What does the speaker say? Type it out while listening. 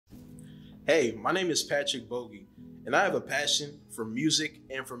Hey, my name is Patrick Bogui, and I have a passion for music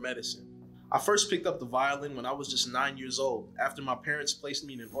and for medicine. I first picked up the violin when I was just 9 years old after my parents placed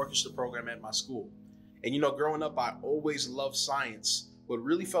me in an orchestra program at my school. And growing up, I always loved science, but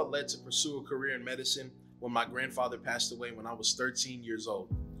really felt led to pursue a career in medicine when my grandfather passed away when I was 13 years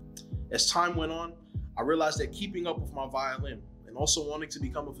old. As time went on, I realized that keeping up with my violin and also wanting to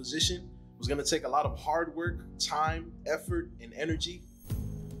become a physician was going to take a lot of hard work, time, effort, and energy.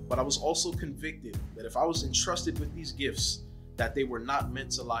 But I was also convicted that if I was entrusted with these gifts, that they were not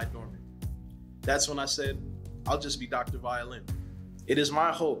meant to lie dormant. That's when I said, I'll just be Dr. Violin. It is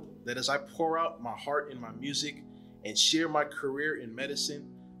my hope that as I pour out my heart in my music and share my career in medicine,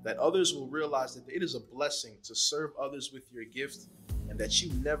 that others will realize that it is a blessing to serve others with your gift and that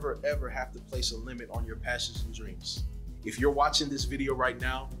you never ever have to place a limit on your passions and dreams. If you're watching this video right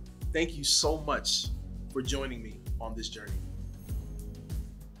now, thank you so much for joining me on this journey.